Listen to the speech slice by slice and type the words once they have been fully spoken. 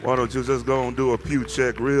Why don't you just go and do a pew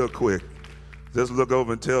check real quick? Just look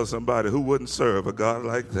over and tell somebody who wouldn't serve a God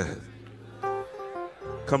like that.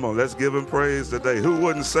 Come on, let's give him praise today. Who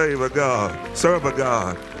wouldn't serve a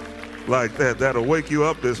God like that? That'll wake you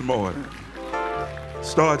up this morning.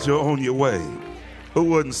 Start you on your way. Who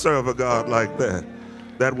wouldn't serve a God like that?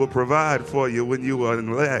 That will provide for you when you are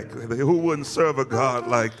in lack. Who wouldn't serve a God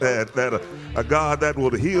like that? A God that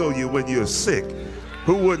will heal you when you're sick.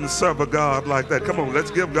 Who wouldn't serve a God like that? Come on, let's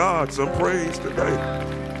give God some praise today.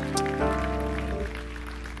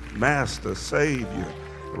 Master, Savior,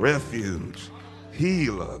 Refuge,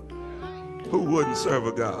 Healer. Who wouldn't serve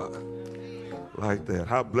a God like that?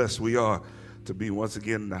 How blessed we are to be once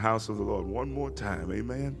again in the house of the Lord one more time.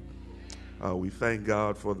 Amen. We thank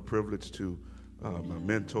God for the privilege to my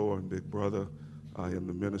mentor and big brother in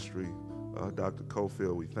the ministry, Dr.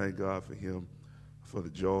 Cofield. We thank God for him, for the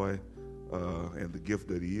joy and the gift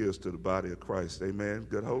that he is to the body of Christ. Amen.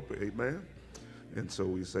 Good hope. Amen. And so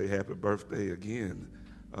we say happy birthday again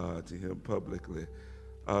to him publicly.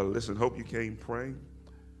 Listen, hope you came praying.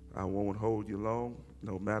 I won't hold you long,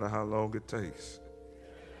 no matter how long it takes.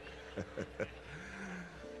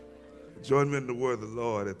 Join me in the word of the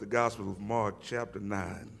Lord at the Gospel of Mark, chapter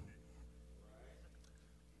 9.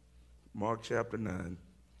 Mark, chapter 9.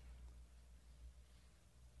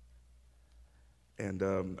 And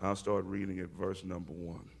I'll start reading at verse number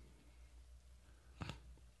 1.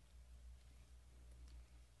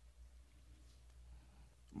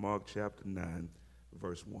 Mark, chapter 9,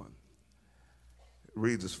 verse 1. It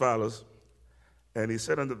reads as follows. And he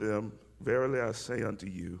said unto them, Verily I say unto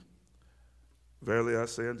you,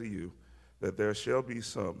 that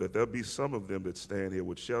there be some of them that stand here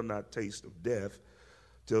which shall not taste of death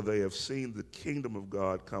till they have seen the kingdom of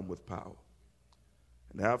God come with power.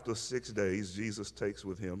 And after 6 days, Jesus takes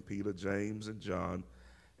with him Peter, James, and John,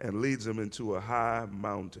 and leads them into a high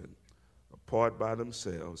mountain, apart by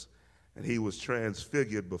themselves. And he was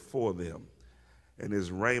transfigured before them, and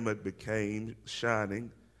his raiment became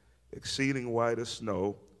shining, exceeding white as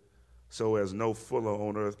snow, so as no fuller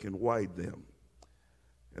on earth can white them.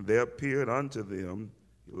 And there appeared unto them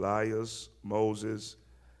Elias, Moses,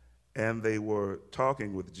 and they were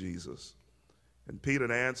talking with Jesus. And Peter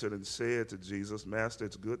answered and said to Jesus, Master,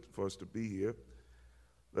 it's good for us to be here.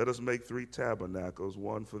 Let us make 3 tabernacles,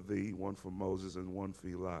 one for thee, one for Moses, and one for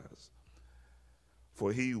Elias.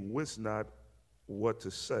 For he wist not what to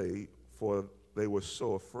say, for they were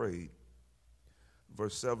so afraid.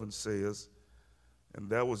 Verse 7 says, And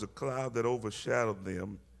there was a cloud that overshadowed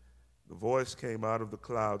them. The voice came out of the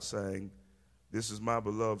cloud saying, This is my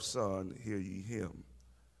beloved Son, hear ye him.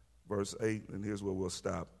 Verse 8, and here's where we'll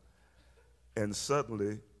stop. And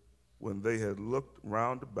suddenly, when they had looked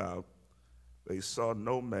round about, they saw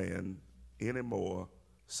no man anymore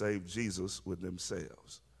save Jesus with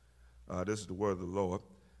themselves. This is the word of the Lord.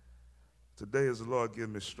 Today, as the Lord gives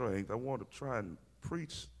me strength, I want to try and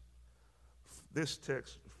preach this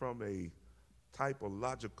text from a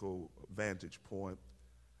typological vantage point,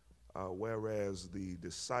 whereas the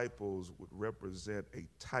disciples would represent a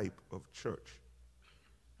type of church.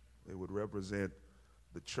 They would represent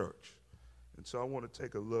the church. And so I want to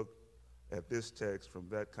take a look at this text from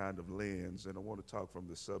that kind of lens, and I want to talk from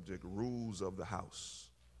the subject, rules of the house.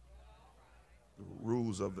 The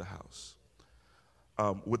rules of the house.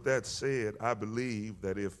 With that said, I believe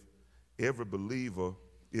that if every believer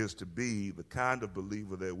is to be the kind of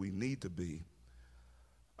believer that we need to be,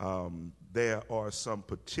 there are some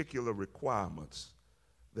particular requirements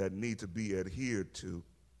that need to be adhered to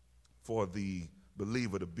for the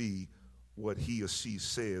believer to be what he or she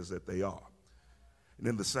says that they are. And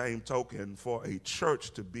in the same token, for a church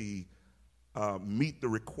to be meet the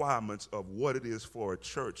requirements of what it is for a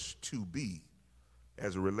church to be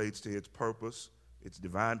as it relates to its purpose, its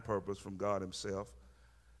divine purpose from God himself,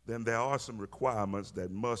 then there are some requirements that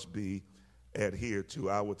must be adhered to.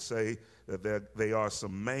 I would say that they are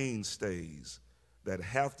some mainstays that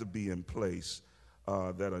have to be in place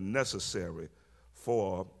that are necessary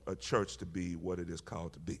for a church to be what it is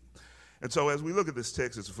called to be. And so as we look at this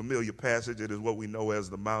text, it's a familiar passage. It is what we know as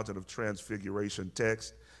the Mountain of Transfiguration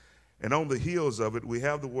text. And on the heels of it, we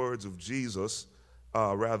have the words of Jesus,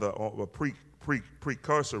 a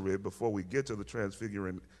precursory before we get to the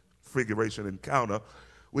transfiguration encounter.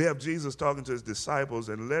 We have Jesus talking to his disciples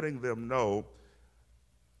and letting them know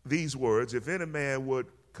these words, if any man would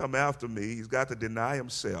come after me, he's got to deny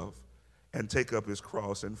himself and take up his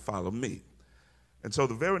cross and follow me. And so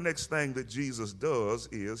the very next thing that Jesus does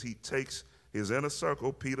is he takes his inner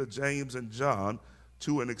circle, Peter, James, and John,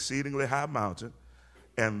 to an exceedingly high mountain,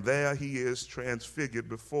 and there he is transfigured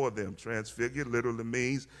before them. Transfigured literally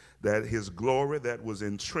means that his glory that was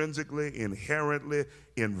intrinsically, inherently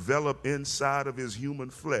enveloped inside of his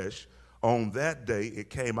human flesh, on that day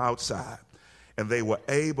it came outside. And they were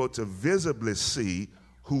able to visibly see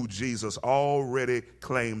who Jesus already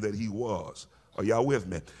claimed that he was. Are y'all with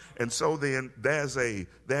me? And so then there's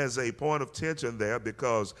a point of tension there,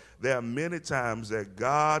 because there are many times that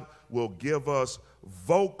God will give us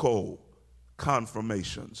vocal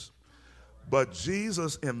confirmations. But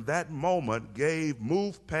Jesus in that moment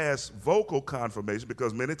moved past vocal confirmation,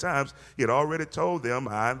 because many times he had already told them,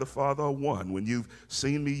 I and the Father are one. When you've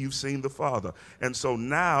seen me, you've seen the Father. And so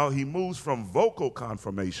now he moves from vocal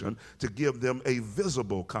confirmation to give them a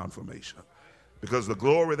visible confirmation, because the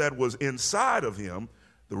glory that was inside of him,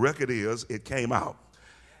 the record is, it came out.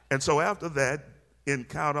 And so after that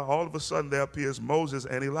encounter, all of a sudden there appears Moses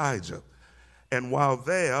and Elijah. And while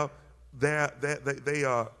they are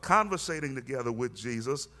conversating together with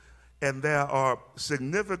Jesus, and there are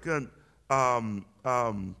significant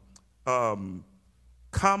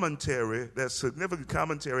commentary. There's significant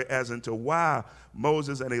commentary as into why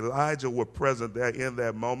Moses and Elijah were present there in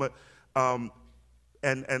that moment. And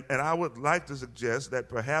I would like to suggest that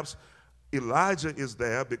perhaps Elijah is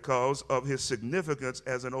there because of his significance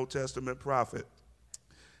as an Old Testament prophet.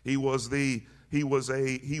 He was a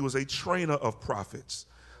trainer of prophets.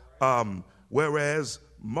 Whereas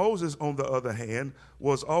Moses, on the other hand,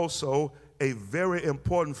 was also a very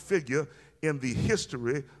important figure in the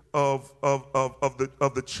history of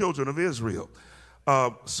the children of Israel.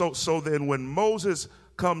 So then when Moses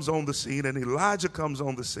comes on the scene and Elijah comes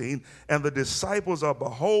on the scene and the disciples are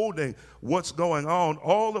beholding what's going on,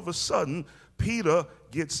 all of a sudden Peter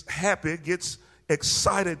gets happy, gets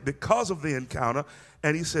excited because of the encounter,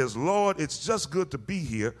 and he says, Lord, it's just good to be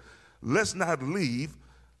here. Let's not leave,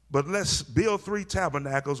 but let's build 3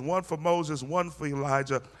 tabernacles, one for Moses, one for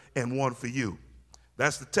Elijah, and one for you.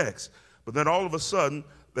 That's the text. But then all of a sudden,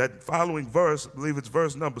 that following verse, I believe it's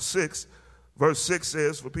verse number 6, verse 6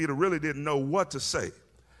 says, for Peter really didn't know what to say.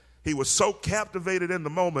 He was so captivated in the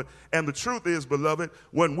moment. And the truth is, beloved,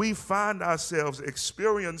 when we find ourselves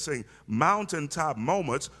experiencing mountaintop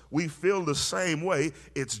moments, we feel the same way.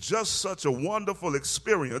 It's just such a wonderful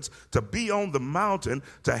experience to be on the mountain,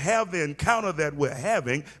 to have the encounter that we're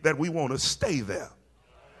having, that we want to stay there.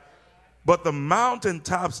 But the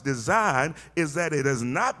mountaintop's design is that it has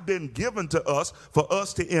not been given to us for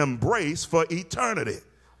us to embrace for eternity.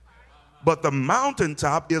 But the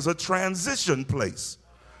mountaintop is a transition place.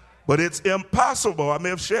 But it's impossible. I may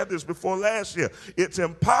have shared this before last year. It's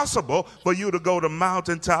impossible for you to go to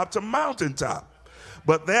mountaintop to mountaintop.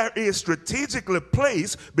 But there is strategically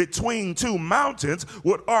placed between 2 mountains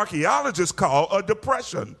what archaeologists call a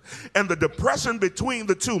depression. And the depression between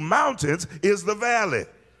the 2 mountains is the valley.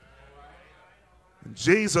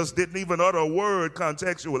 Jesus didn't even utter a word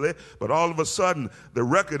contextually, but all of a sudden the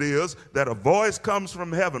record is that a voice comes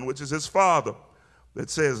from heaven, which is his Father,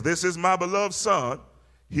 that says, this is my beloved Son,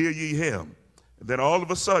 hear ye him. And then all of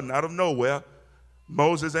a sudden, out of nowhere,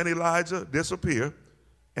 Moses and Elijah disappear,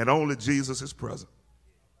 and only Jesus is present.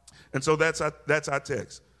 And so that's our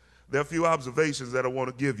text. There are a few observations that I want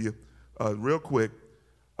to give you real quick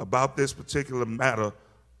about this particular matter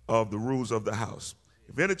of the rules of the house.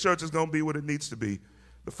 If any church is going to be what it needs to be,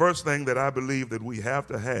 the first thing that I believe that we have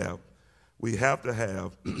to have,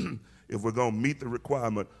 if we're going to meet the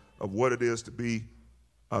requirement of what it is to be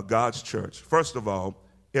God's church. First of all,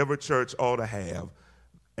 every church ought to have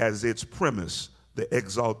as its premise the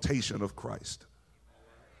exaltation of Christ.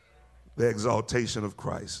 The exaltation of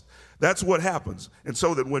Christ. That's what happens. And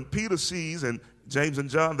so that when Peter sees, and James and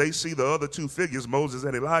John, they see the other 2 figures, Moses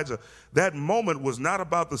and Elijah, that moment was not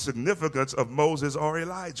about the significance of Moses or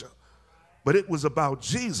Elijah, but it was about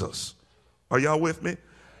Jesus. Are y'all with me?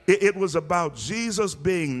 It was about Jesus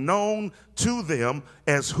being known to them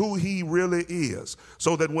as who he really is,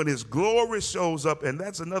 so that when his glory shows up, and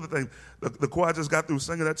that's another thing, the choir just got through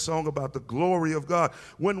singing that song about the glory of God.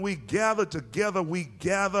 When we gather together, we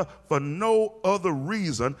gather for no other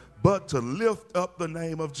reason but to lift up the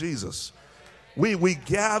name of Jesus. We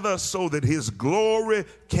gather so that his glory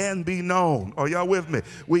can be known. Are y'all with me?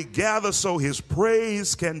 We gather so his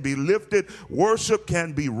praise can be lifted, worship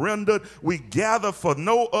can be rendered. We gather for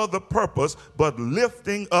no other purpose but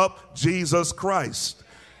lifting up Jesus Christ.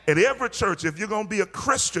 And every church, if you're going to be a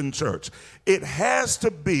Christian church, it has to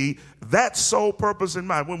be that sole purpose in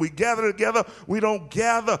mind. When we gather together, we don't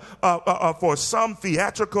gather for some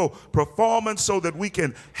theatrical performance so that we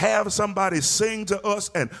can have somebody sing to us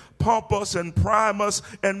and pump us and prime us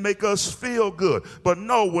and make us feel good. But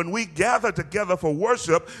no, when we gather together for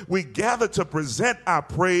worship, we gather to present our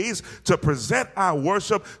praise, to present our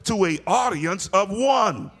worship to an audience of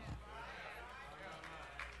one.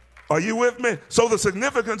 Are you with me? So the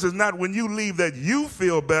significance is not when you leave that you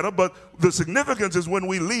feel better, but the significance is when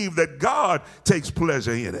we leave that God takes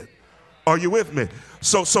pleasure in it. Are you with me?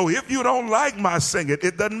 So if you don't like my singing,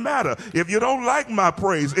 it doesn't matter. If you don't like my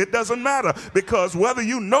praise, it doesn't matter, because whether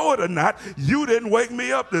you know it or not, you didn't wake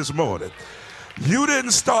me up this morning. You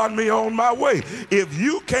didn't start me on my way. If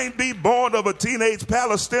you can't be born of a teenage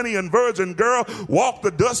Palestinian virgin girl, walk the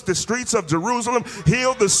dusty streets of Jerusalem,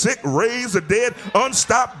 heal the sick, raise the dead,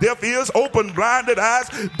 unstop deaf ears, open blinded eyes,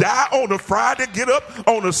 die on a Friday, get up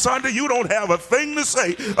on a Sunday, you don't have a thing to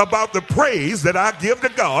say about the praise that I give to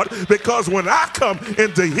God, because when I come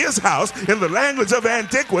into his house, in the language of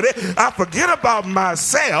antiquity, I forget about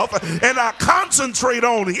myself and I concentrate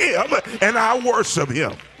on him and I worship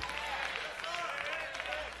him.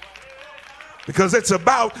 Because it's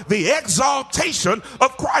about the exaltation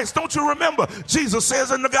of Christ. Don't you remember? Jesus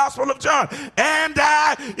says in the Gospel of John, and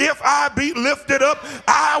if I be lifted up,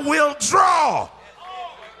 I will draw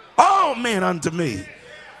all men unto me.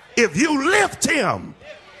 If you lift him,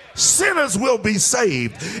 sinners will be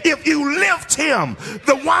saved. If you lift him,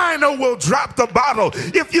 the wino will drop the bottle.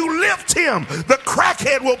 If you lift him, the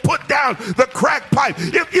crackhead will put down the crack pipe.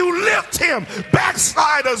 If you lift him,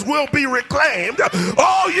 backsliders will be reclaimed.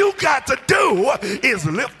 All you got to do is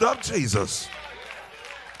lift up Jesus.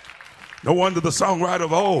 No wonder the songwriter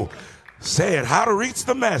of old said, how to reach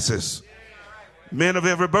the masses, men of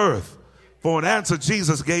every birth. For an answer,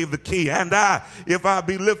 Jesus gave the key. And I, if I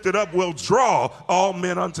be lifted up, will draw all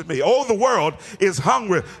men unto me. Oh, the world is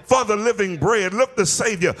hungry for the living bread. Lift the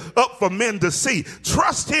Savior up for men to see.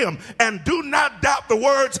 Trust him and do not doubt the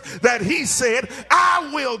words that he said, I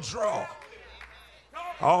will draw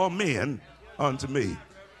all men unto me.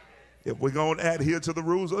 If we're going to adhere to the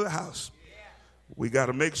rules of the house, we got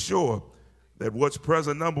to make sure that what's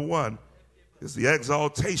present, number one, is the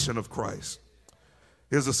exaltation of Christ.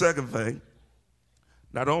 Here's the second thing.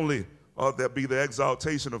 Not only ought there be the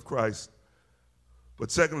exaltation of Christ,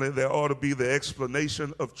 but secondly, there ought to be the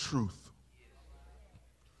explanation of truth.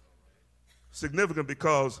 Significant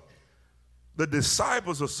because the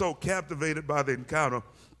disciples are so captivated by the encounter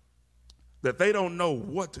that they don't know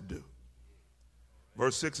what to do.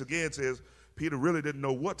 Verse 6 again says, Peter really didn't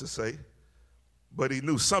know what to say, but he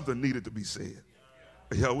knew something needed to be said.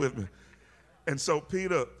 Are y'all with me? And so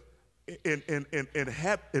Peter,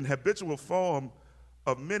 in habitual form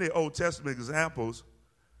of many Old Testament examples,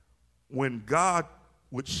 when God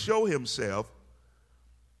would show himself,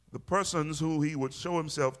 the persons who he would show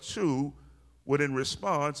himself to would in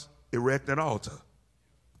response erect an altar.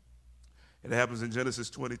 It happens in Genesis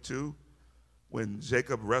 22 when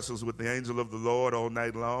Jacob wrestles with the angel of the Lord all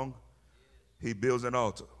night long. He builds an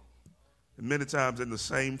altar. And many times in the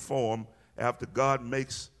same form, after God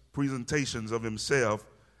makes presentations of himself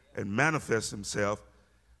and manifests himself,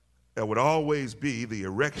 there would always be the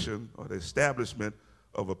erection or the establishment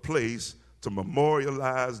of a place to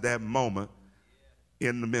memorialize that moment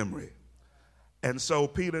in the memory. And so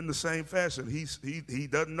Peter, in the same fashion, he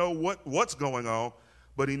doesn't know what's going on,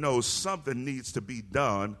 but he knows something needs to be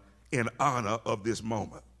done in honor of this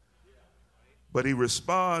moment. But he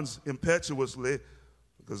responds impetuously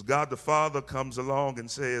because God the Father comes along and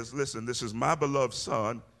says, listen, this is my beloved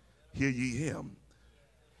Son, hear ye him.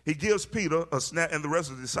 He gives Peter and the rest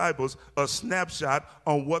of the disciples a snapshot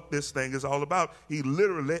on what this thing is all about. He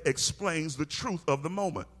literally explains the truth of the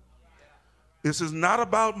moment. This is not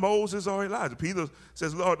about Moses or Elijah. Peter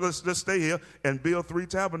says, Lord, let's stay here and build 3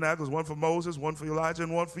 tabernacles, one for Moses, one for Elijah,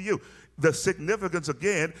 and one for you. The significance,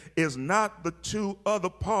 again, is not the 2 other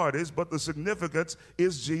parties, but the significance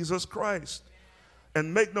is Jesus Christ.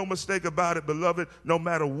 And make no mistake about it, beloved, no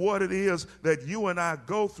matter what it is that you and I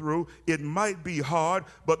go through, it might be hard,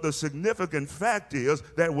 but the significant fact is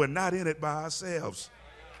that we're not in it by ourselves.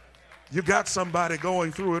 You got somebody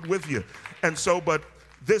going through it with you. And so, but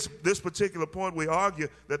this particular point, we argue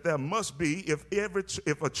that there must be,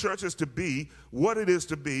 if a church is to be what it is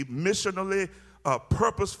to be, missionally,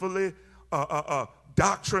 purposefully,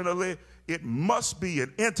 doctrinally, it must be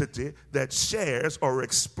an entity that shares or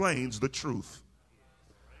explains the truth.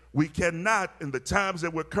 We cannot, in the times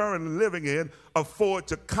that we're currently living in, afford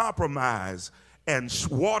to compromise and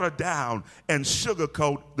water down and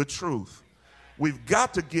sugarcoat the truth. We've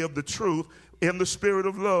got to give the truth in the spirit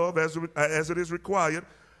of love as it is required,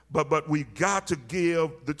 but we got to give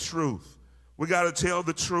the truth. We got to tell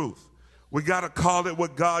the truth. We got to call it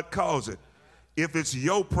what God calls it. If it's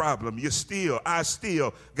your problem, I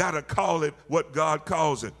still got to call it what God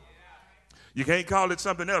calls it. You can't call it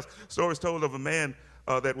something else. Stories told of a man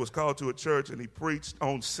that was called to a church, and he preached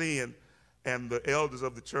on sin, and the elders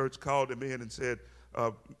of the church called him in and said,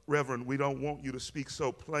 Reverend, we don't want you to speak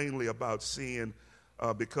so plainly about sin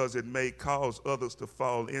because it may cause others to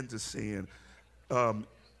fall into sin. And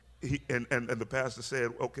the pastor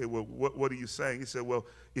said, okay, well, what are you saying? He said, well,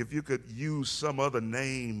 if you could use some other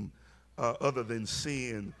name other than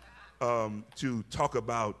sin to talk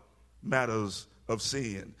about matters of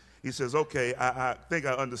sin. He says, okay, I think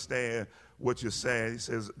I understand what you're saying. He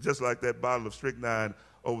says, just like that bottle of strychnine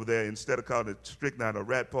over there, instead of calling it strychnine or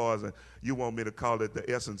rat poison, you want me to call it the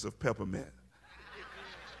essence of peppermint.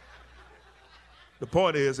 The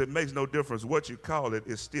point is, it makes no difference what you call it,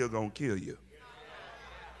 it's still going to kill you.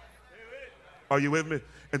 Are you with me?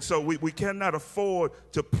 And so we cannot afford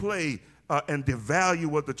to play and devalue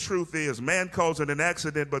what the truth is. Man calls it an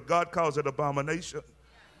accident, but God calls it abomination.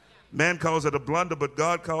 Man calls it a blunder, but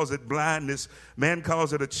God calls it blindness. Man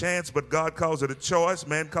calls it a chance, but God calls it a choice.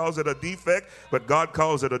 Man calls it a defect, but God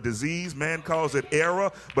calls it a disease. Man calls it error,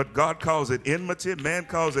 but God calls it enmity. Man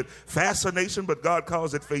calls it fascination, but God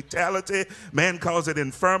calls it fatality. Man calls it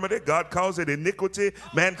infirmity. God calls it iniquity.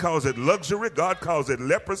 Man calls it luxury. God calls it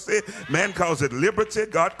leprosy. Man calls it liberty.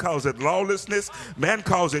 God calls it lawlessness. Man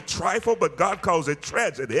calls it trifle, but God calls it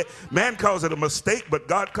tragedy. Man calls it a mistake, but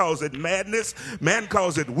God calls it madness. Man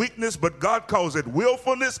calls it weakness, but God calls it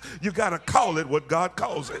willfulness. You got to call it what God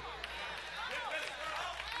calls it.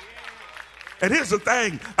 And here's the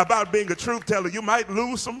thing about being a truth teller. You might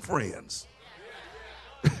lose some friends.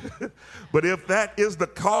 But if that is the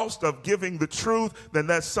cost of giving the truth, then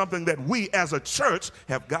that's something that we as a church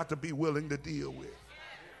have got to be willing to deal with.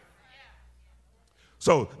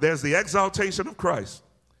 So there's the exaltation of Christ,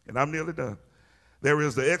 and I'm nearly done. There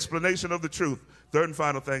is the explanation of the truth. Third and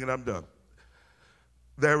final thing, and I'm done.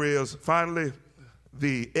 There is finally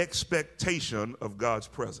the expectation of God's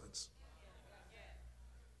presence.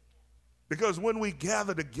 Because when we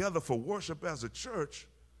gather together for worship as a church,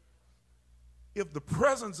 if the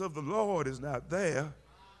presence of the Lord is not there,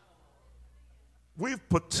 we've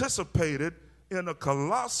participated in a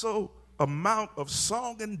colossal amount of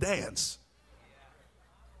song and dance,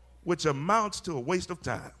 which amounts to a waste of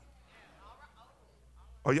time.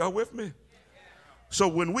 Are y'all with me? So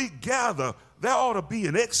when we gather, there ought to be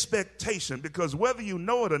an expectation, because whether you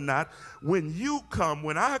know it or not, when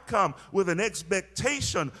I come with an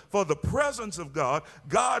expectation for the presence of God,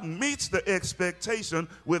 God meets the expectation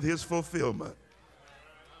with his fulfillment.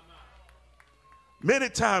 Many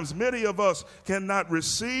times, many of us cannot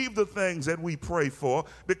receive the things that we pray for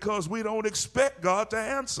because we don't expect God to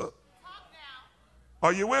answer.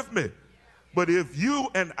 Are you with me? But if you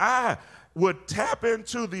and I would tap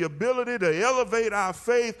into the ability to elevate our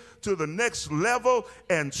faith to the next level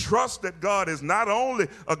and trust that God is not only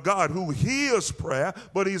a God who hears prayer,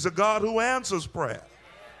 but he's a God who answers prayer.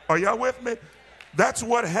 Are y'all with me? That's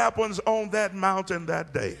what happens on that mountain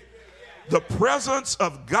that day. The presence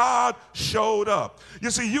of God showed up.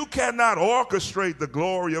 You see, you cannot orchestrate the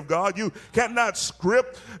glory of God. You cannot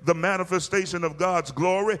script the manifestation of God's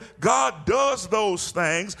glory. God does those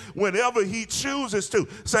things whenever he chooses to.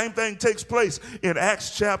 Same thing takes place in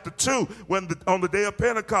Acts chapter 2 on the day of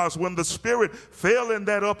Pentecost, when the Spirit fell in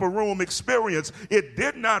that upper room experience. It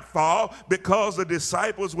did not fall because the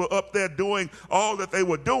disciples were up there doing all that they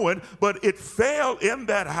were doing, but it fell in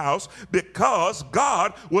that house because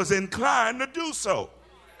God was inclined to do so.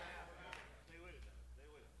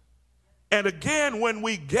 And again, when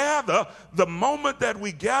we gather, the moment that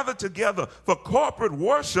we gather together for corporate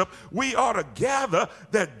worship, we ought to gather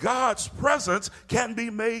that God's presence can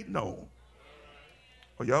be made known.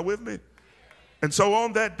 Are y'all with me? And so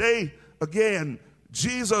on that day, again,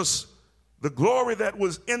 Jesus, the glory that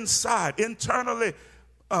was inside, internally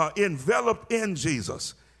enveloped in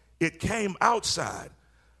Jesus, it came outside.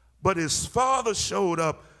 But his Father showed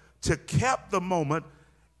up to cap the moment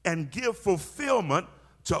and give fulfillment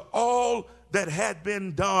to all that had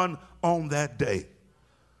been done on that day.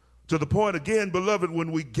 To the point again, beloved,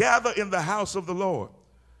 when we gather in the house of the Lord,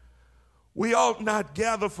 we ought not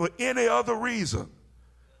gather for any other reason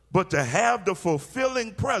but to have the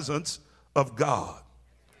fulfilling presence of God.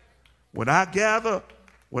 When I gather,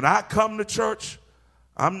 when I come to church,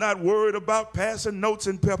 I'm not worried about passing notes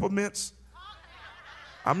and peppermints.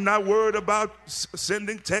 I'm not worried about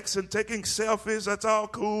sending texts and taking selfies. That's all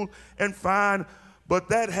cool and fine. but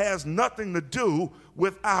that has nothing to do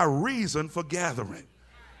with our reason for gathering.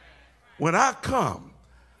 When I come,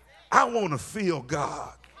 I want to feel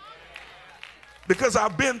God, because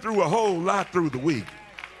I've been through a whole lot through the week.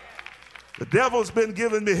 The devil's been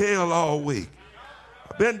giving me hell all week.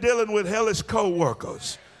 I've been dealing with hellish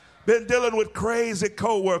co-workers. Been dealing with crazy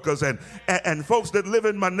co-workers and folks that live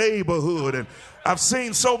in my neighborhood. And I've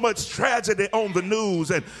seen so much tragedy on the news.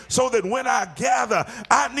 And so that when I gather,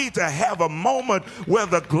 I need to have a moment where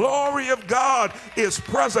the glory of God is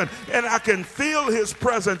present and I can feel his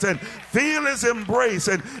presence and feel his embrace.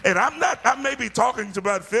 And I may be talking to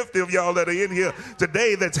about 50 of y'all that are in here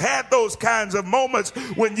today that's had those kinds of moments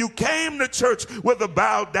when you came to church with a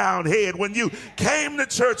bowed down head, when you came to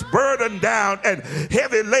church burdened down and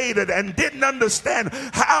heavy laden and didn't understand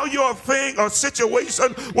how your thing or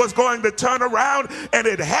situation was going to turn around, and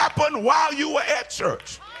it happened while you were at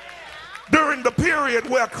church. During the period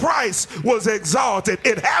where Christ was exalted,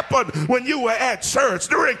 it happened when you were at church.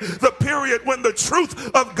 During the period when the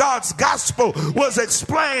truth of God's gospel was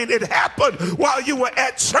explained, it happened while you were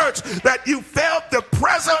at church, that you felt the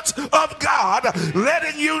presence of God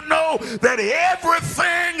letting you know that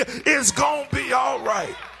everything is going to be all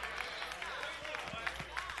right.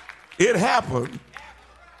 It happened.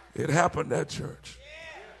 It happened at church.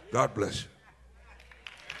 God bless you.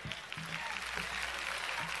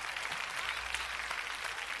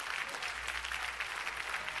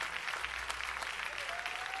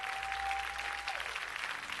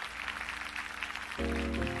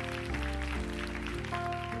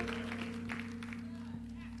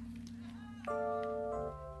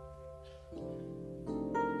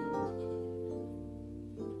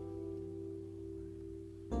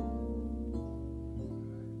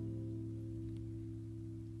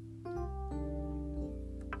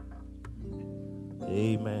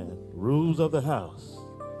 Amen. Rules of the house.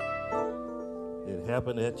 It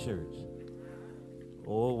happened at church.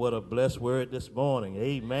 Oh, what a blessed word this morning.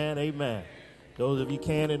 Amen, amen. Those of you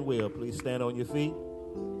can and will, please stand on your feet.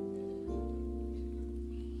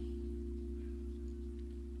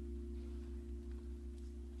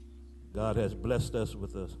 God has blessed us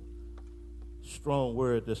with a strong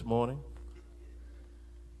word this morning.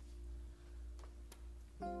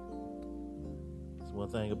 One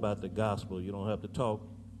thing about the gospel, you don't have to talk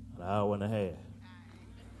an hour and a half.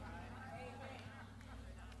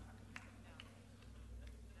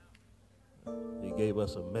 He gave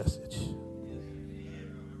us a message.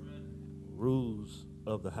 Rules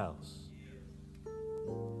of the house.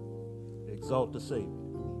 Exalt the Savior.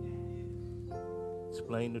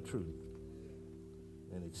 Explain the truth.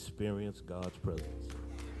 And experience God's presence.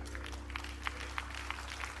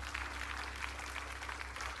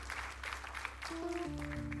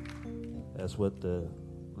 That's what the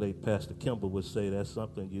late Pastor Kimball would say. That's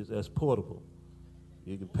something that's portable.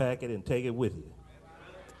 You can pack it and take it with you.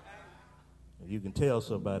 And you can tell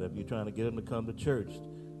somebody if you're trying to get them to come to church.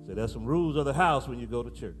 Say, there's some rules of the house when you go to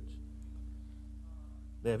church.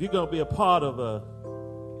 Now, if you're going to be a part of a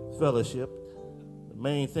fellowship, the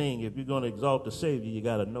main thing, if you're going to exalt the Savior, you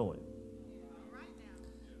got to know Him.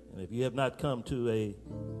 And if you have not come to a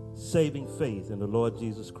saving faith in the Lord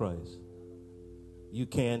Jesus Christ, you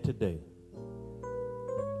can today.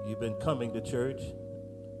 You've been coming to church,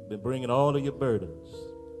 been bringing all of your burdens.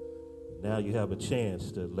 Now you have a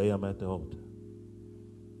chance to lay them at the altar.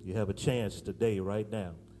 You have a chance today, right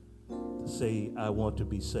now, to say, I want to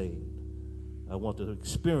be saved. I want to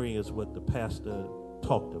experience what the pastor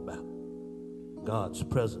talked about, God's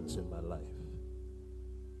presence in my life.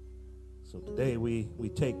 So today we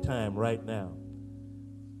take time right now.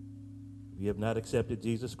 If you have not accepted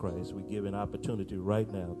Jesus Christ, we give an opportunity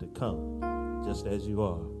right now to come just as you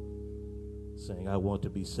are, saying, I want to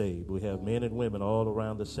be saved. We have men and women all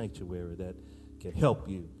around the sanctuary that can help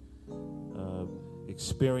you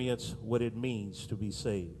experience what it means to be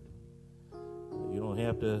saved. You don't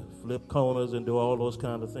have to flip corners and do all those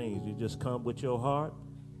kind of things. You just come with your heart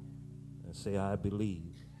and say, I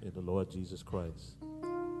believe in the Lord Jesus Christ.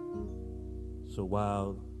 So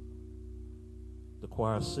while the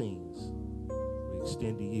choir sings, we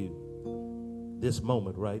extend to you this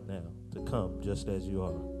moment right now to come just as you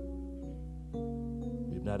are.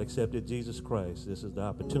 If you've not accepted Jesus Christ, this is the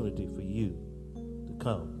opportunity for you to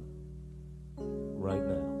come right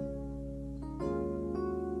now.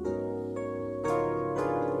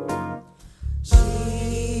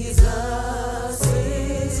 Jesus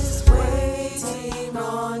is waiting.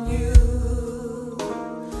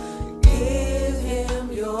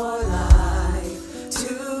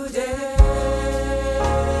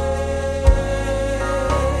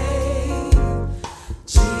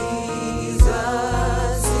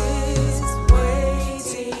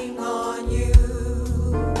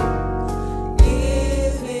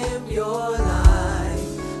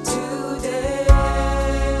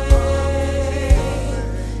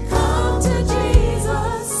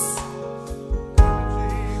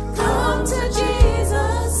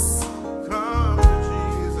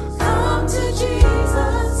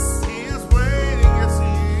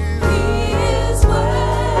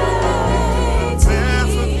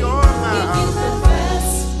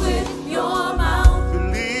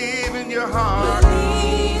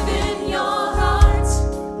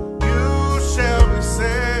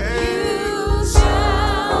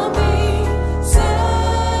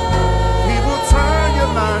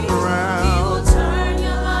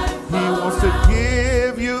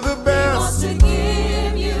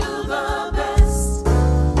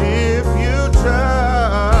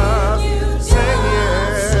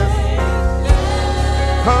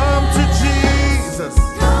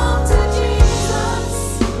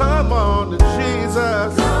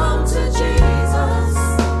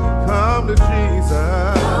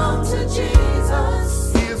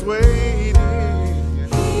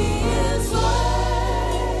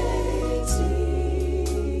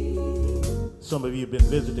 Some of you have been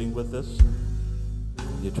visiting with us.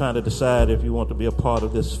 You're trying to decide if you want to be a part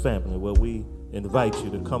of this family. Well, we invite you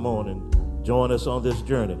to come on and join us on this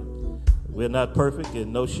journey. We're not perfect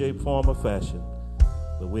in no shape, form, or fashion,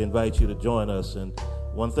 but we invite you to join us. And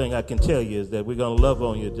one thing I can tell you is that we're going to love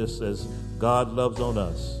on you just as God loves on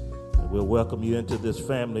us. And we'll welcome you into this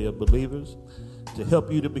family of believers to help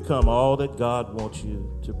you to become all that God wants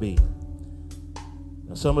you to be.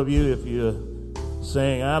 Now, some of you, if you're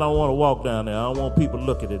saying, I don't want to walk down there, I don't want people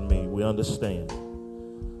looking at me, we understand.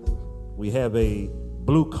 We have a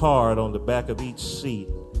blue card on the back of each seat,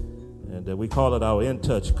 and we call it our In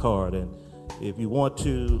Touch card. And if you want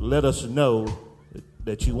to let us know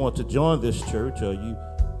that you want to join this church, or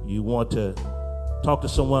you want to talk to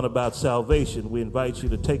someone about salvation, we invite you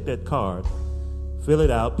to take that card, fill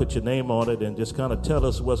it out, put your name on it, and just kind of tell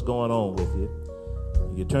us what's going on with you.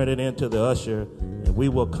 You turn it in to the usher, and we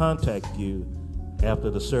will contact you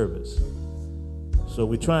after the service. So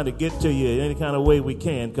we're trying to get to you any kind of way we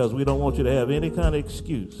can, because we don't want you to have any kind of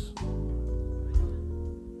excuse.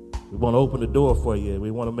 We want to open the door for you, and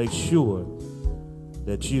we want to make sure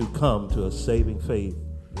that you come to a saving faith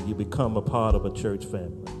and you become a part of a church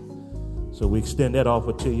family. So we extend that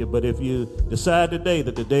offer to you. But if you decide today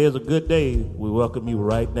that today is a good day, we welcome you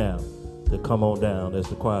right now to come on down as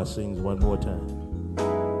the choir sings one more time.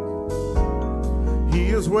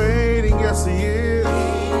 He is waiting, yes he is. He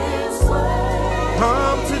is waiting.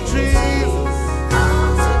 Come to Jesus.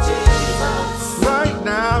 Come to Jesus. Right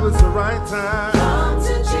now is the right time. Come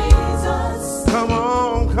to Jesus. Come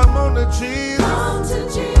on to Jesus. Come to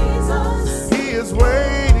Jesus. He is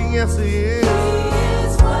waiting, yes he is. He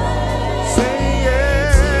is waiting. Say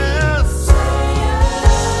yes. Say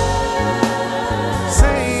yes. Say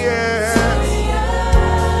yes. Say yes.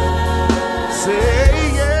 Say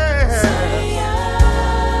yes. Say yes.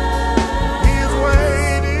 He is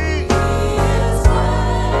waiting. He is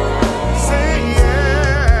waiting. Say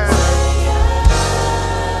yes.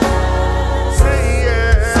 Say yes.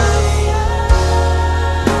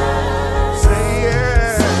 Say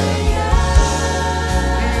yes.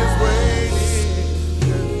 He is waiting.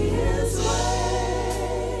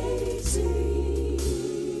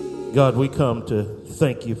 God, we come to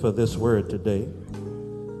thank you for this word today.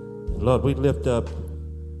 Lord, we lift up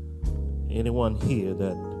anyone here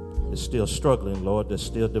that is still struggling, Lord, that's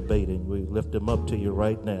still debating. We lift them up to you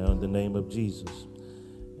right now in the name of Jesus.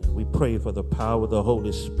 And we pray for the power of the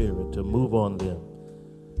Holy Spirit to move on them,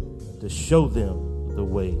 to show them the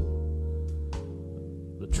way.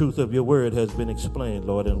 The truth of your word has been explained,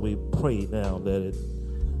 Lord, and we pray now that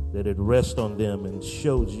it rests on them and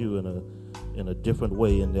shows you in a different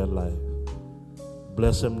way in their life.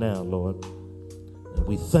 Bless them now, Lord. And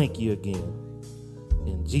we thank you again.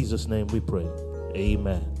 In Jesus' name we pray.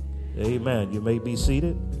 Amen. Amen. You may be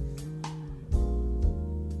seated. All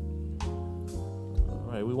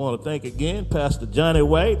right, we want to thank again Pastor Johnny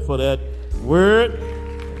White for that word.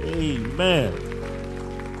 Amen.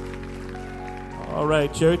 All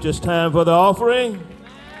right, church, it's time for the offering.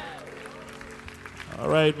 All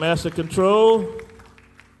right, Master Control.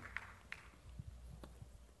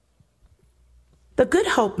 The Good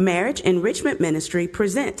Hope Marriage Enrichment Ministry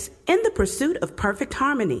presents In the Pursuit of Perfect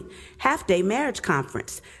Harmony, Half-Day Marriage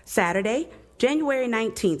Conference, Saturday, January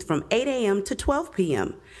 19th from 8 a.m. to 12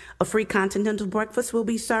 p.m. A free continental breakfast will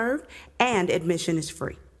be served and admission is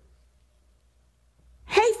free.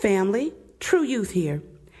 Hey family, True Youth here.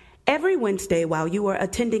 Every Wednesday while you are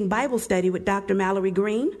attending Bible study with Dr. Mallory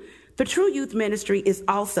Green, the True Youth Ministry is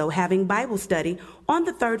also having Bible study on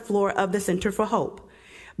the third floor of the Center for Hope.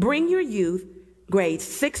 Bring your youth, grades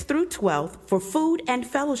 6 through 12, for food and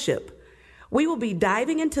fellowship. We will be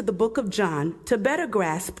diving into the book of John to better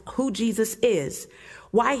grasp who Jesus is,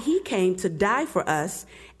 why he came to die for us,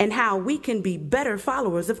 and how we can be better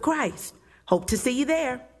followers of Christ. Hope to see you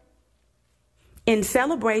there. In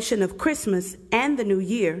celebration of Christmas and the New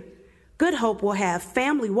Year, Good Hope will have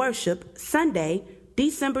family worship Sunday,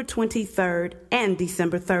 December 23rd and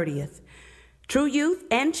December 30th. True Youth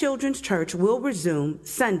and Children's Church will resume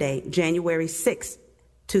Sunday, January 6,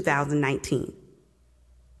 2019.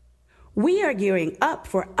 We are gearing up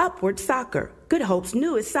for Upward Soccer, Good Hope's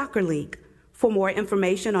newest soccer league. For more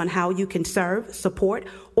information on how you can serve, support,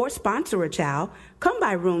 or sponsor a child, come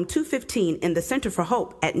by room 215 in the Center for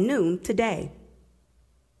Hope at noon today.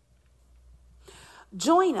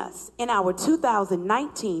 Join us in our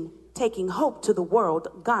 2019 Taking Hope to the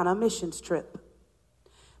World Ghana missions trip.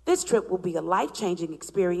 This trip will be a life-changing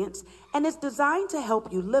experience and is designed to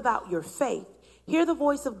help you live out your faith, hear the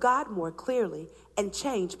voice of God more clearly, and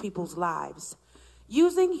change people's lives.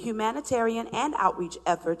 Using humanitarian and outreach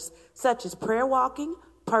efforts such as prayer walking,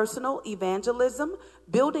 personal evangelism,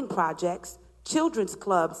 building projects, children's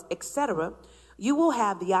clubs, etc., you will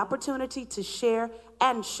have the opportunity to share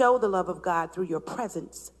and show the love of God through your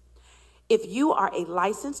presence. If you are a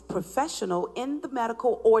licensed professional in the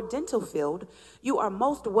medical or dental field, you are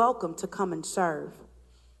most welcome to come and serve.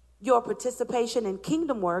 Your participation in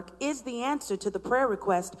kingdom work is the answer to the prayer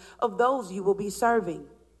request of those you will be serving.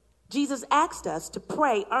 Jesus asked us to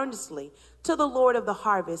pray earnestly to the Lord of the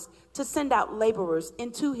harvest to send out laborers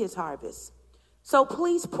into his harvest. So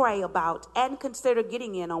please pray about and consider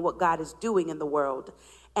getting in on what God is doing in the world,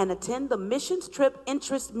 and attend the missions trip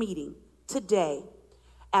interest meeting today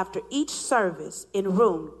after each service in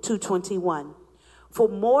room 221. For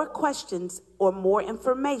more questions or more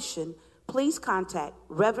information, please contact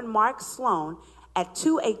Reverend Mark Sloan at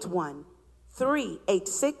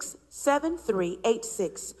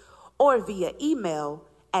 281-386-7386 or via email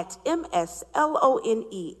at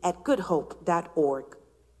mslone@goodhope.org.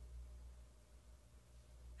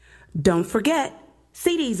 Don't forget,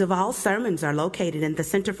 CDs of all sermons are located in the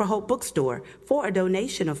Center for Hope bookstore for a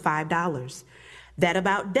donation of $5. That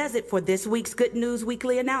about does it for this week's Good News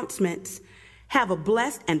Weekly announcements. Have a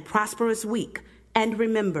blessed and prosperous week. And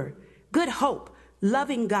remember, Good Hope,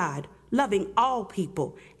 loving God, loving all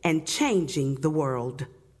people, and changing the world.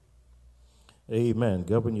 Amen.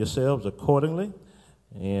 Govern yourselves accordingly.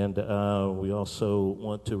 And we also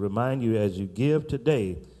want to remind you as you give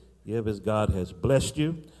today, give as God has blessed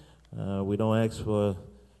you. We don't ask for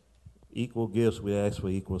equal gifts, we ask for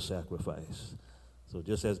equal sacrifice. So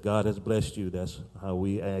just as God has blessed you, that's how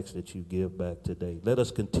we ask that you give back today. Let us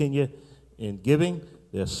continue in giving.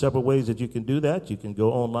 There are several ways that you can do that. You can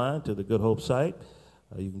go online to the Good Hope site.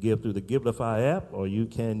 You can give through the Givelify app, or you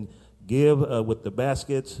can give with the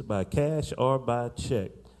baskets by cash or by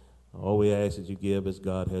check. All we ask is you give as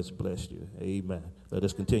God has blessed you. Amen. Let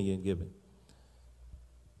us continue in giving.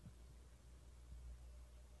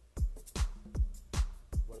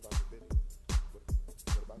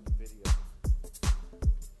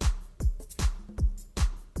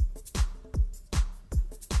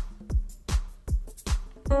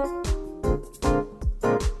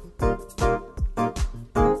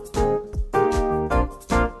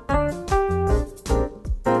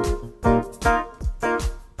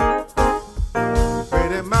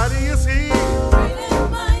 Great and mighty is He. Great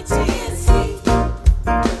and mighty is He.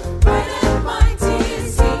 Great and mighty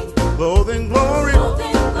is He. Clothed in glory, Clothed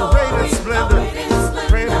in glory, arrayed in splendor. arrayed in splendor.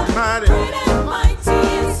 Great and mighty. Great and mighty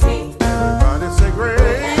is He. Everybody say Great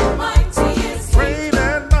great. and mighty is He. Great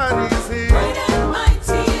and mighty is He. Great and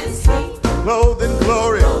mighty is He. Clothed in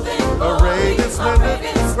glory, Clothed in glory, arrayed in splendor. arrayed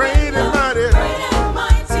in Great and splendor. mighty. Great and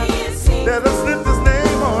mighty is He. Let us lift His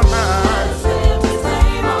name on high. Let's lift His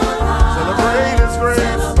name on high. Celebrate His grace,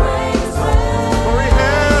 Celebrate His grace. for He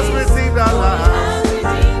has redeemed our lives. Has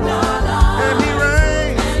redeemed our lives. And He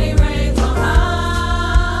reigns. And He reigns on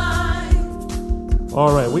high.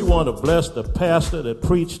 All right, we want to bless the pastor that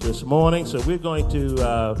preached this morning, so we're going to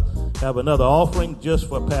have another offering just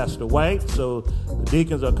for Pastor White. So the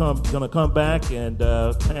deacons are going to come back and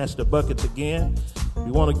pass the buckets again. If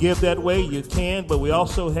you want to give that way, you can, but we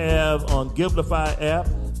also have on Givelify app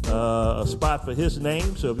a spot for his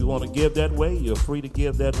name. So if you want to give that way, you're free to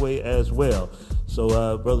give that way as well.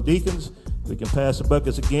 So, Brother Deacons, we can pass the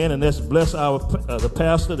buckets again, and let's bless the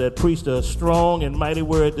pastor that preached a strong and mighty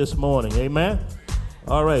word this morning. Amen.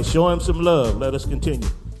 All right, show him some love. Let us continue.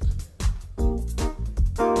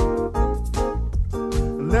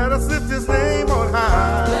 Let us lift His name on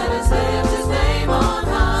high. Let us lift His name on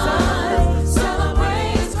high.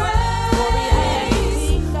 Celebrate His grace.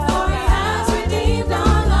 For He has redeemed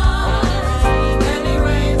our lives. And He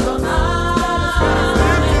reigns on high.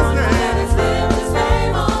 Lift His Let name. us lift His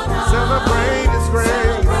name on high. Celebrate His grace,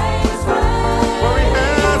 Celebrate His grace. for He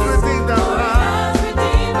has redeemed our For He lives. has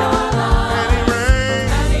redeemed our lives. And He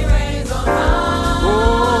reigns. And He reigns on high.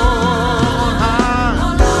 On high.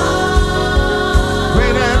 On high.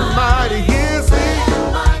 Great and mighty is He.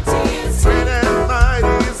 Mighty is He. Great and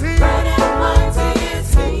mighty is He. Great and mighty is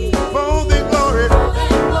He. Clothed in glory,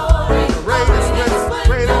 arrayed in splendor.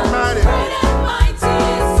 Great and mighty.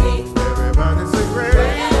 Everybody say great.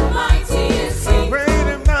 Great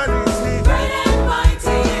and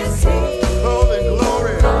mighty is He. Clothed in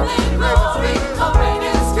glory, arrayed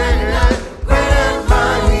in splendor. Yeah. Great and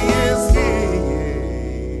mighty is He.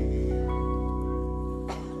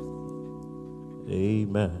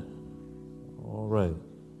 Amen. All right.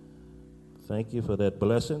 Thank you for that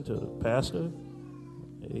blessing to the pastor.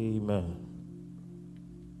 Amen.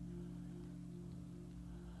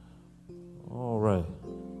 All right.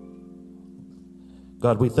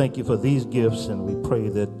 God, we thank you for these gifts, and we pray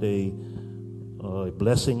that they a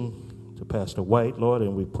blessing to Pastor White, Lord,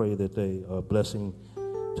 and we pray that they are a blessing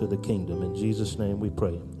to the kingdom. In Jesus' name we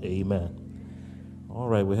pray. Amen. All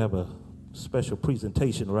right, we have a special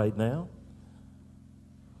presentation right now.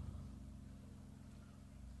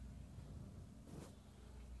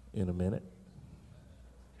 In a minute.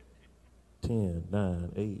 10,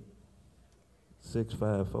 9, 8, 6,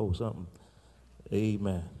 5, 4, something.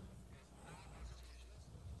 Amen.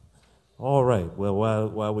 All right. Well,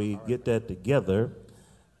 while we get that together,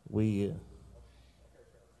 we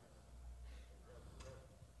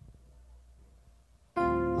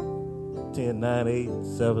 10, 9, 8,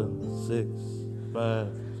 7, 6, 5.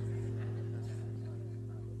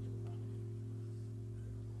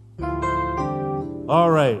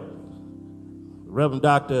 All right. Reverend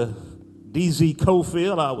Dr. D.Z.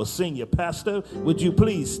 Cofield, our senior pastor, would you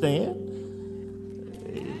please stand?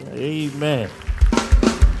 Amen.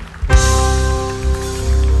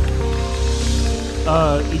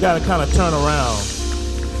 You got to kind of turn around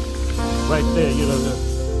right there, you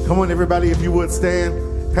know. Come on, everybody, if you would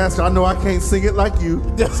stand. Pastor, I know I can't sing it like you,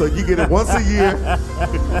 so you get it once a year.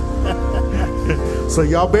 So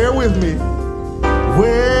y'all bear with me.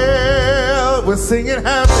 Well, we're singing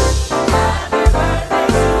happy.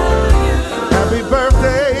 Happy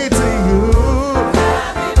birthday to you.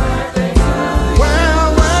 Happy birthday to you.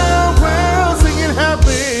 Well, singing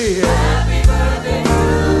happy. Happy birthday to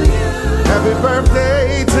you. Happy birthday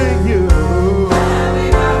to you. Happy birthday to you.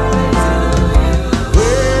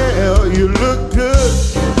 Well, you look good.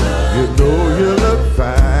 You know you look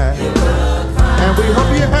fine. And we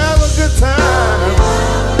hope you have a good time.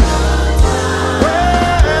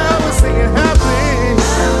 Well, we're singing happy.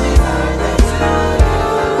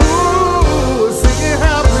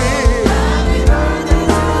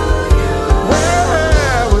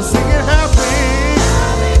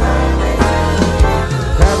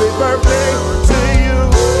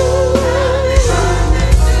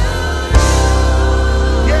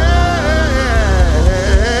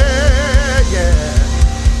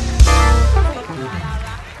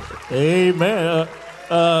 Amen.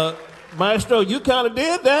 Maestro, you kind of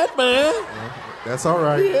did that, man. That's all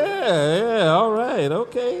right. Yeah, all right,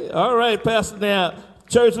 okay. All right, Pastor. Now,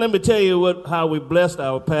 church, let me tell you how we blessed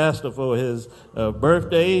our pastor for his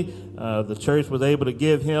birthday. The church was able to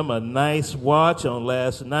give him a nice watch on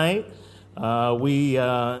last night. We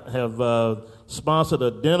have sponsored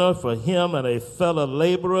a dinner for him and a fellow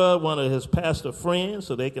laborer, one of his pastor friends,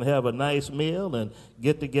 so they can have a nice meal and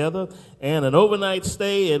get together, and an overnight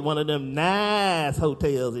stay at one of them nice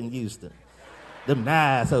hotels in Houston. Them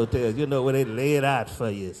nice hotels, you know, where they lay it out for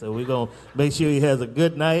you. So we're going to make sure he has a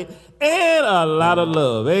good night and a lot of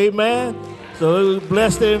love. Amen. So we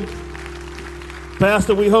blessed him.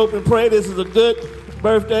 Pastor, we hope and pray this is a good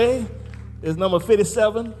birthday. It's number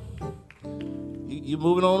 57. You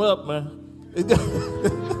moving on up, man.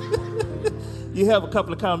 You have a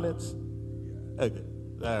couple of comments? Okay.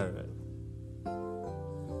 All right.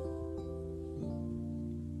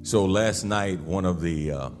 So last night, one of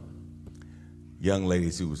the young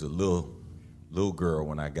ladies who was a little girl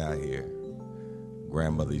when I got here,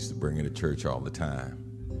 grandmother used to bring her to church all the time,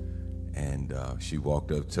 and she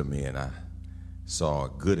walked up to me and I saw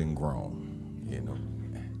good and grown, you know,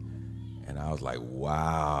 and I was like,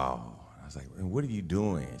 wow. I was like, what are you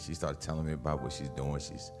doing? And she started telling me about what she's doing.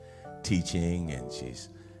 She's teaching and she's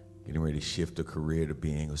getting ready to shift her career to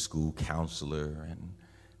being a school counselor and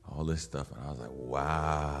all this stuff. And I was like,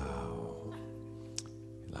 wow,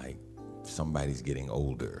 like somebody's getting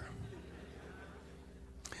older.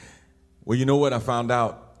 Well, you know what? I found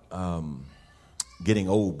out getting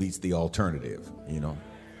old beats the alternative, you know.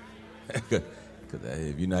 Because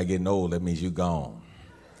if you're not getting old, that means you're gone.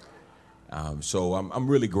 So I'm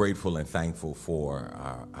really grateful and thankful for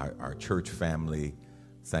our church family,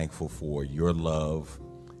 thankful for your love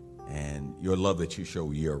and your love that you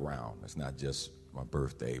show year round. It's not just my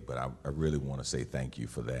birthday, but I really want to say thank you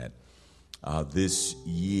for that. This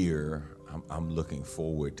year, I'm looking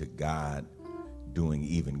forward to God doing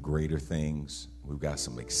even greater things. We've got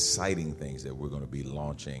some exciting things that we're going to be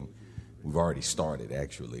launching. We've already started,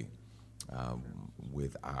 actually,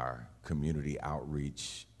 with our community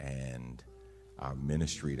outreach and our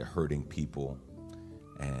ministry to hurting people.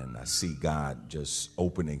 And I see God just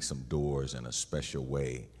opening some doors in a special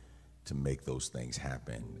way to make those things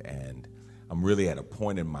happen. And I'm really at a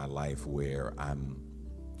point in my life where I'm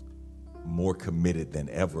more committed than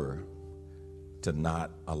ever to not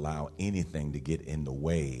allow anything to get in the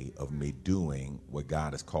way of me doing what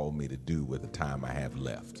God has called me to do with the time I have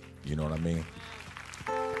left. You know what I mean?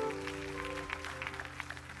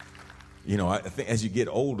 You know, I think as you get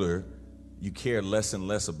older, you care less and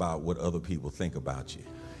less about what other people think about you.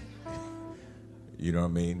 You know what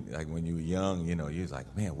I mean? Like when you were young, you know, you was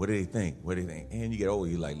like, man, what do they think? What do they think? And you get older,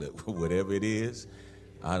 you're like, look, whatever it is,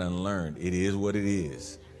 I done learned. It is what it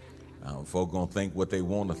is. Folk gonna think what they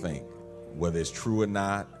want to think. Whether it's true or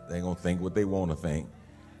not, they gonna think what they want to think.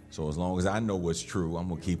 So as long as I know what's true, I'm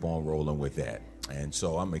gonna keep on rolling with that. And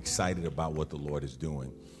so I'm excited about what the Lord is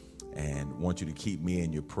doing, and want you to keep me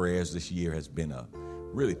in your prayers. This year has been a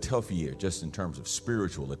really tough year, just in terms of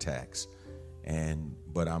spiritual attacks.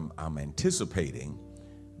 But I'm anticipating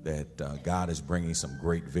that God is bringing some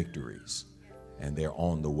great victories, and they're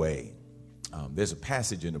on the way. There's a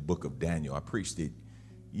passage in the book of Daniel. I preached it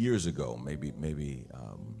years ago. Maybe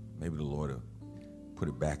the Lord will put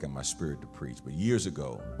it back in my spirit to preach. But years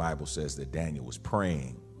ago, the Bible says that Daniel was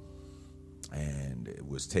praying, and it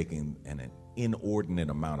was taking an inordinate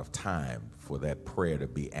amount of time for that prayer to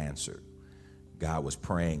be answered. God was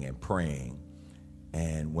praying and praying,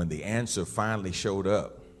 and when the answer finally showed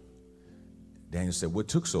up, Daniel said, what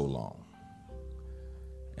took so long?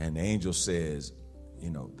 And the angel says, you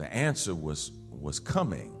know, the answer was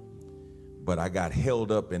coming, but I got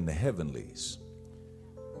held up in the heavenlies.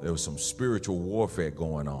 There was some spiritual warfare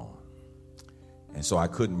going on, and so I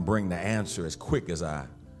couldn't bring the answer as quick as I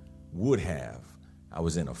would have. I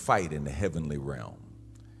was in a fight in the heavenly realm.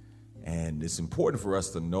 And it's important for us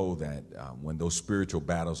to know that when those spiritual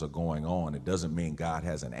battles are going on, it doesn't mean God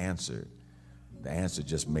hasn't answered. The answer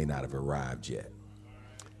just may not have arrived yet.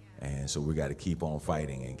 And so we got to keep on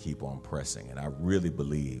fighting and keep on pressing. And I really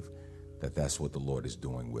believe that that's what the Lord is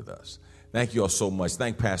doing with us. Thank you all so much.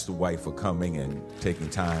 Thank Pastor White for coming and taking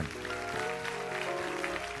time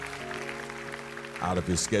out of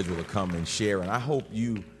his schedule to come and share. And I hope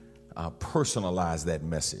you personalize that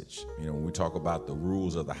message. You know, when we talk about the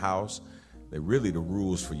rules of the house, they're really the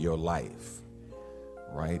rules for your life,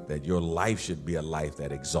 right? That your life should be a life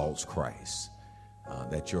that exalts Christ.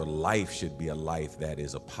 That your life should be a life that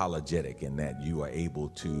is apologetic, and that you are able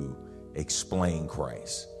to explain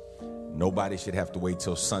Christ. Nobody should have to wait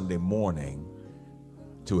till Sunday morning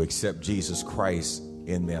to accept Jesus Christ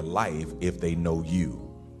in their life if they know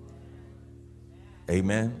you.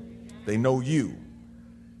 Amen? They know you.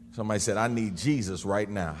 Somebody said, I need Jesus right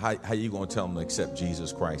now. How you going to tell them to accept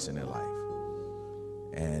Jesus Christ in their life?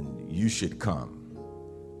 And you should come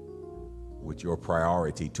with your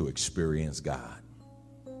priority to experience God.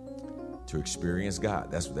 To experience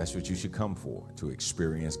God. That's what you should come for, to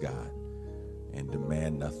experience God, and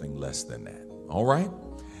demand nothing less than that. All right?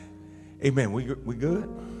 Amen. We good?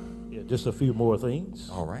 Yeah, just a few more things.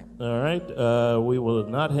 All right. All right. We will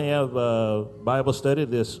not have Bible study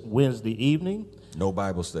this Wednesday evening. No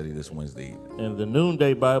Bible study this Wednesday evening. And the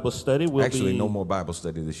noonday Bible study will Actually, be... no more Bible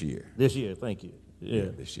study this year. This year, thank you. Yeah,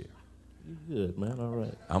 this year. Good, man. All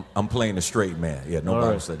right. I'm playing the straight man. Yeah, no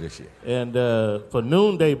Bible study this year. And for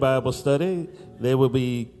noonday Bible study, there will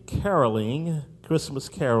be caroling, Christmas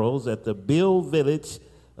carols at the Bill Village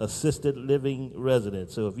Assisted Living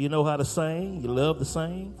Residence. So if you know how to sing, you love to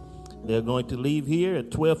sing, they're going to leave here at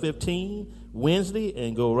 12:15 Wednesday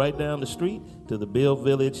and go right down the street to the Bill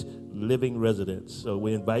Village Living Residence. So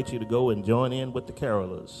we invite you to go and join in with the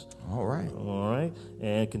carolers. All right. All right.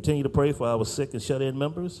 And continue to pray for our sick and shut-in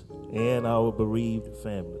members and our bereaved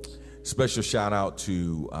families. Special shout out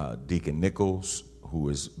to Deacon Nichols, who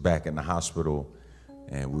is back in the hospital,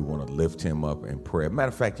 and we want to lift him up in prayer. Matter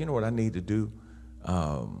of fact, you know what I need to do?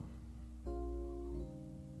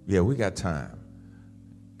 Yeah, we got time.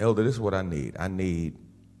 Elder, this is what I need.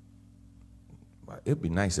 It'd be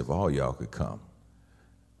nice if all y'all could come.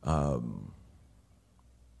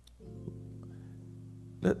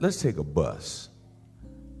 Let's take a bus.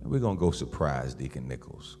 We're going to go surprise Deacon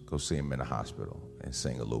Nichols. Go see him in the hospital and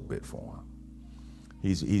sing a little bit for him.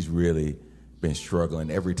 He's really been struggling.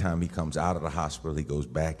 Every time he comes out of the hospital, he goes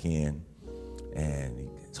back in, and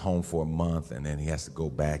he's home for a month, and then he has to go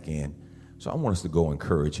back in. So I want us to go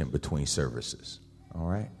encourage him between services. All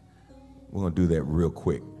right? We're going to do that real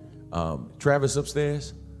quick. Travis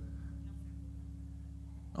upstairs?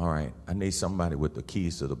 All right. I need somebody with the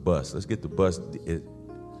keys to the bus. Let's get the bus.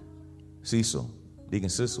 Cecil. Deacon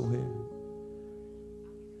Cecil here?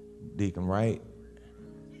 Deacon Wright?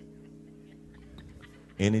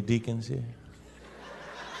 Any deacons here?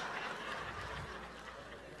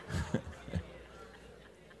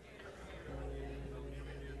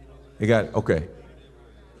 You got it? Okay.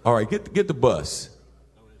 All right, get the bus.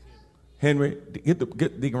 Henry, get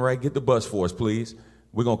Deacon Wright, get the bus for us, please.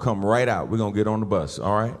 We're going to come right out. We're going to get on the bus,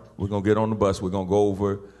 all right? We're going to get on the bus. We're going to go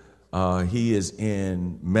over. He is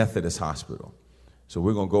in Methodist Hospital. So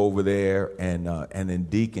we're going to go over there, and then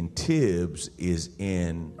Deacon Tibbs is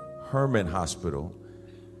in Herman Hospital,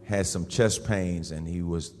 had some chest pains, and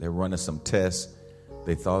they're running some tests.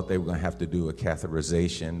 They thought they were going to have to do a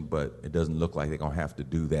catheterization, but it doesn't look like they're going to have to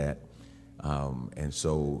do that. And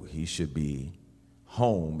so he should be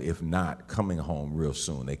home, if not coming home real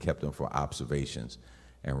soon. They kept him for observations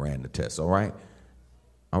and ran the tests. All right?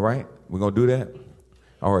 All right? We're going to do that?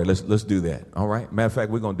 All right, let's do that. All right? Matter of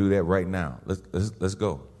fact, we're going to do that right now. Let's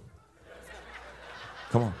go.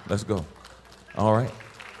 Come on, let's go. All right?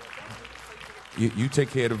 You take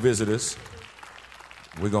care of the visitors.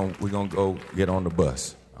 We're gonna go get on the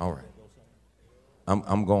bus. All right.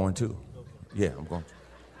 I'm going too. Yeah, I'm going.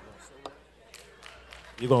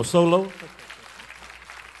 You going solo?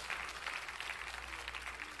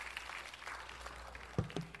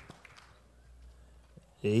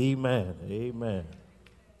 Amen. Amen.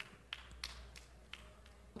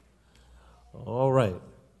 All right.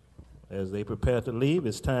 As they prepare to leave,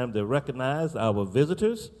 it's time to recognize our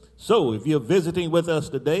visitors. So if you're visiting with us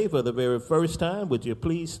today for the very first time, would you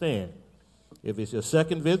please stand? If it's your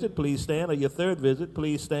second visit, please stand, or your third visit,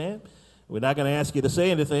 please stand. We're not going to ask you to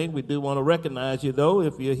say anything. We do want to recognize you, though.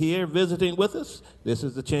 If you're here visiting with us, this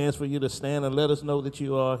is the chance for you to stand and let us know that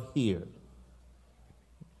you are here.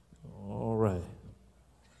 All right.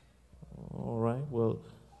 All right. Well,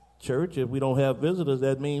 church, if we don't have visitors,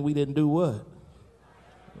 that means we didn't do what?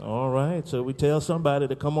 All right. So we tell somebody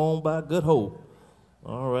to come on by good hope.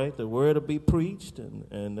 All right, the word will be preached,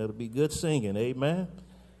 and there'll be good singing. Amen.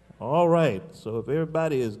 All right, so if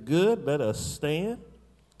everybody is good, let us stand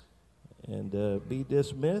and be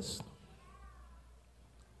dismissed.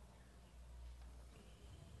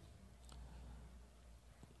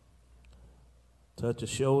 Touch a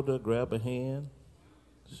shoulder, grab a hand,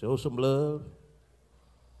 show some love.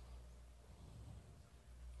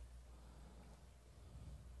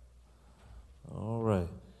 All right.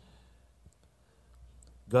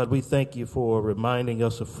 God, we thank you for reminding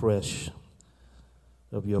us afresh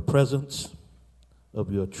of your presence, of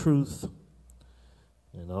your truth,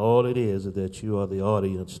 and all it is that you are the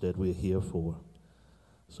audience that we're here for.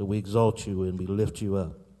 So we exalt you and we lift you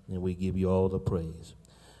up and we give you all the praise.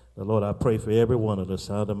 Now, Lord, I pray for everyone at the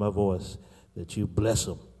sound of my voice that you bless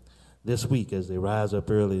them this week as they rise up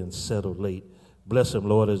early and settle late. Bless them,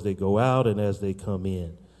 Lord, as they go out and as they come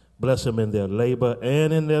in. Bless them in their labor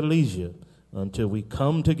and in their leisure, until we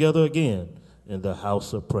come together again in the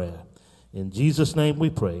house of prayer. In Jesus' name we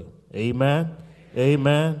pray. Amen,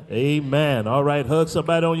 amen, amen. All right, hug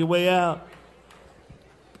somebody on your way out.